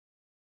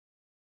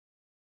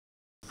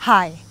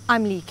Hi,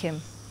 I'm Lee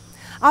Kim.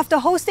 After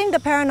hosting the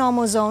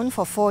Paranormal Zone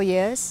for 4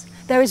 years,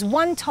 there is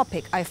one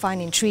topic I find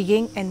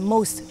intriguing and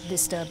most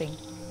disturbing.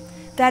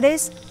 That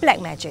is black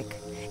magic,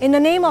 in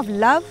the name of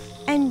love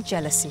and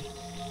jealousy.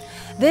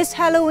 This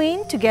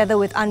Halloween, together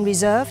with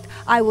Unreserved,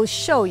 I will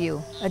show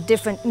you a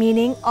different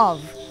meaning of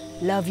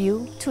love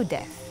you to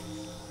death.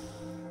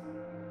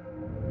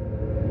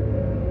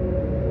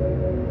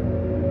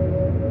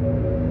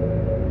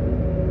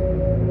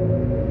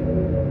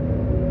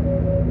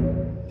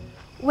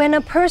 When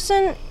a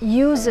person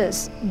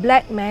uses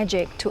black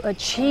magic to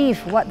achieve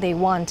what they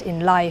want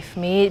in life,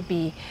 may it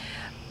be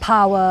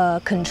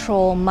power,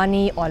 control,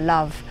 money or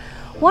love,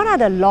 what are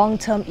the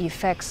long-term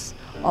effects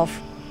of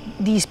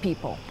these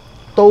people?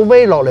 到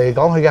尾落嚟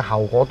講，佢嘅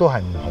後果都係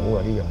唔好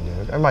嘅呢樣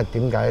嘢，因為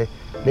點解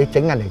你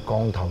整人哋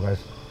降頭嘅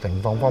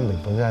情況方面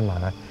本身話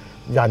咧，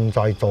人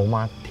在做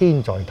嘛，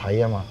天在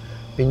睇啊嘛，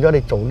變咗你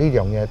做呢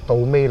樣嘢，到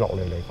尾落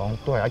嚟講，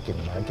都係一件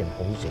唔係一件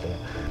好事嚟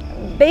嘅。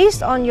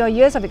 Based on your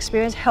years of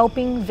experience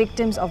helping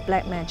victims of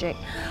black magic,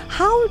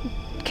 how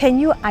can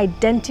you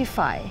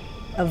identify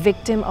a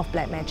victim of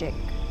black magic?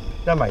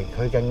 因為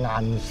佢嘅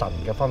眼神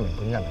嘅方面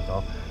本身嚟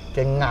講，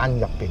嘅眼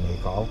入邊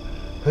嚟講，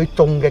佢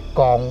中嘅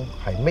降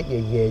係乜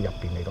嘢嘢入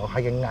邊嚟講，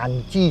喺嘅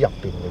眼珠入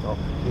邊嚟講，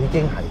已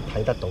經係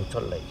睇得到出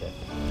嚟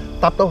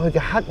嘅。搭到佢嘅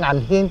黑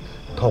眼圈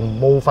同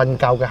冇瞓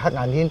覺嘅黑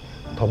眼圈，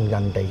同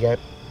人哋嘅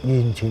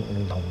完全唔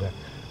同嘅。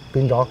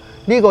 變咗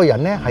呢個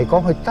人咧係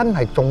講佢真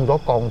係中咗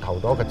降頭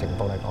咗嘅情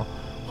況嚟講，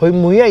佢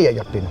每一日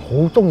入邊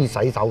好中意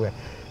洗手嘅，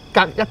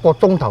隔一個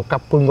鐘頭、隔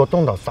半個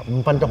鐘頭、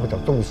15分鐘佢就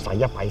中意洗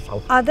一擺手。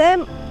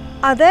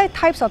Are there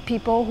types of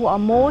people who are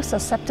more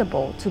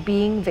susceptible to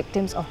being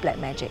victims of black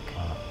magic?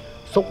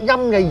 屬陰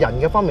嘅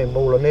人嘅方面，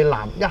無論你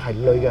男一係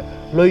女嘅，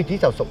女子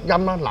就屬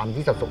陰啦，男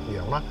子就屬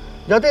陽啦。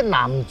有啲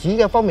男子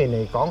嘅方面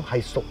嚟講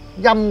係屬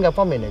陰嘅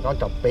方面嚟講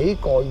就比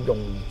較容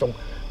易中，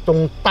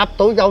仲搭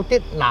到有啲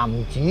男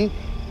子。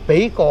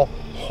 比個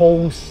好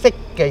色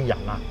嘅人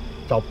啊，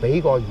就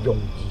比個容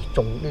易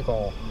中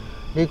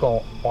呢個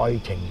愛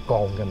情降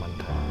嘅問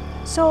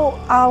題。So,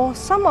 are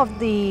some of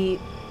the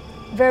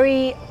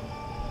very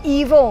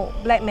evil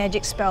black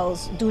magic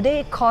spells, do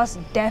they cause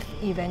death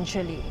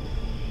eventually?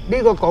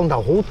 呢個降頭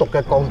好毒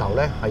嘅降頭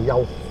咧，係有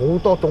好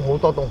多種好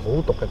毒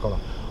嘅降頭，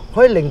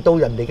可以令到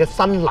人哋嘅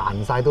身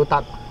爛晒都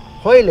得，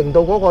可以令到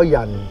嗰個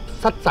人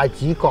失晒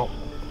知覺、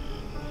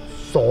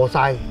傻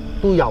晒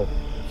都有。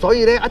 所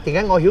以咧，一陣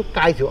間我要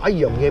介紹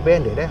一樣嘢俾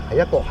人哋咧，係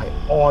一個係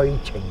愛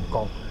情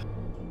降。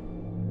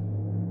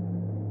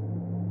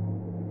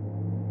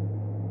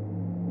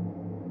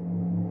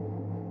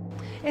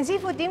師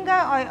傅點解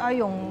我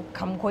用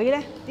琴繪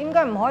咧？點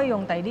解唔可以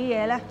用第啲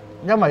嘢咧？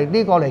因為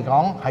呢個嚟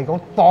講係講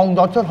放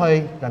咗出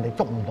去，人哋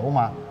捉唔到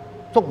嘛，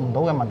捉唔到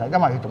嘅問題，因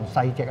為佢仲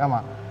細隻啊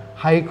嘛。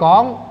係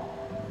講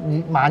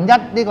萬一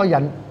呢個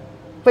人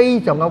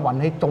非常嘅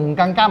運氣仲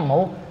更加唔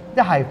好，一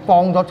係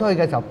放咗出去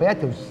嘅時候俾一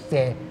條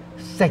蛇。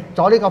 食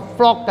咗呢個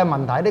frog 嘅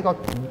問題，呢個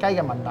田雞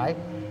嘅問題，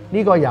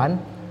呢個人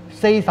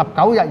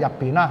49日入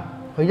邊啦，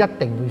佢一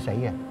定會死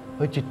嘅，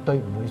佢絕對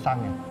唔會生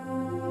嘅。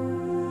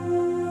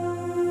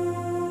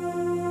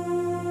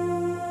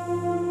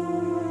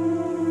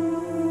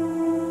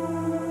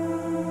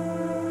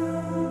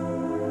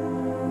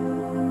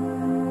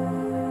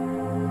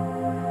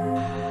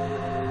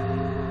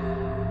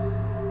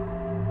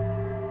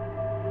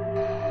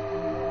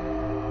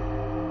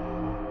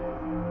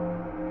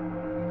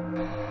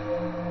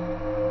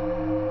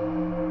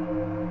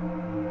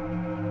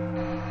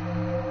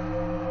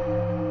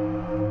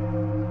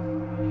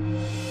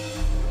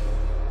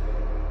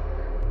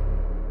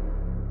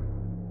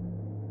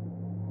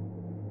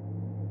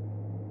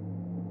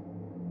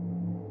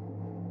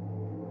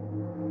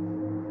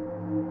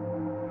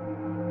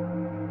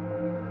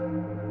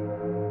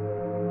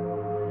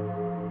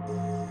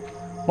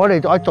 我哋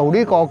在做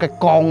呢個嘅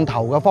降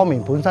頭嘅方面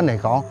本身嚟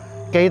講，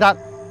記得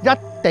一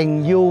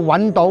定要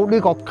揾到呢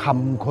個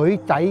琴繪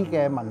仔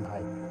嘅問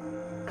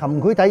題，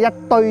琴繪仔一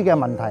堆嘅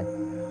問題，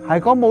係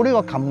講冇呢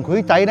個琴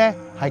繪仔咧，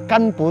係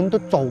根本都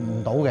做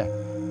唔到嘅，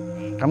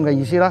咁嘅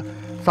意思啦。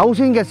首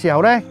先嘅時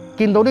候咧，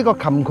見到呢個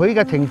琴繪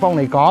嘅情況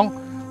嚟講，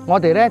我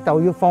哋咧就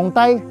要放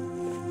低，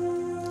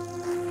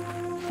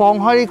放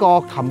開呢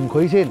個琴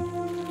繪先。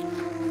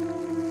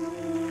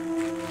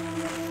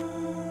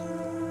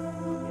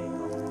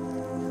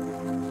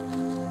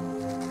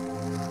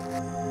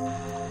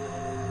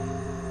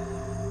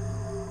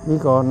 呢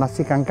個納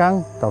斯更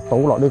更就倒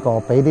落呢個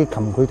俾啲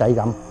琴繪仔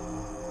飲，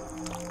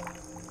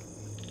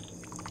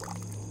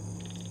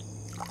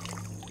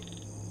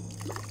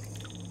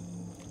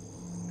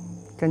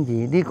跟住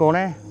呢個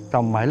咧就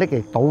唔係拎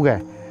嚟倒嘅，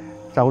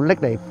就拎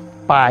嚟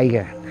拜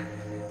嘅，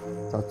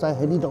就擠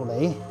喺呢度嚟，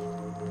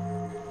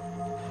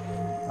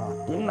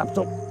點蠟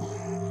燭。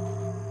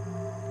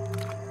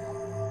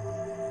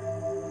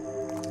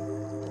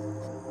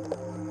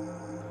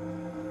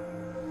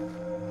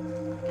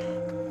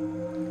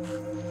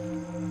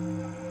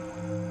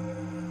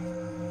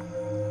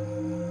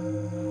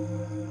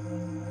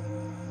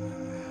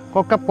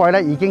個吉貴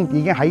咧已經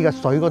喺個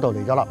水嗰度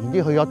嚟咗啦，唔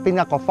知去咗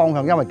邊一個方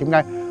向，因為點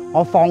解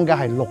我放嘅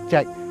係6隻，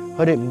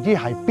佢哋唔知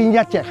係邊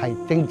一隻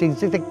係正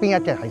式邊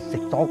一隻係食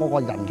咗嗰個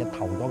人嘅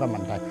頭咗嘅問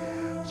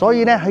題，所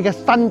以咧佢嘅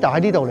身就喺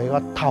呢度嚟，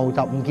個頭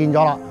就唔見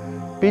咗啦，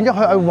變咗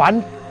佢去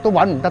揾都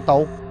揾唔得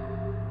到。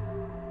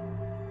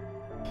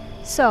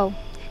So,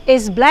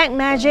 is black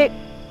magic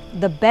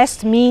the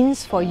best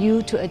means for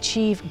you to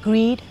achieve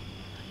greed,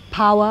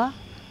 power,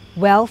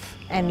 wealth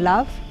and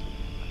love?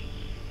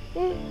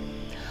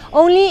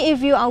 Only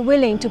if you are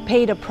willing to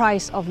pay the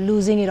price of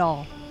losing it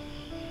all.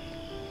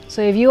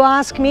 So if you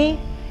ask me,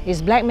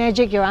 is black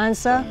magic your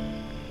answer?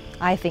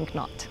 I think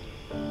not.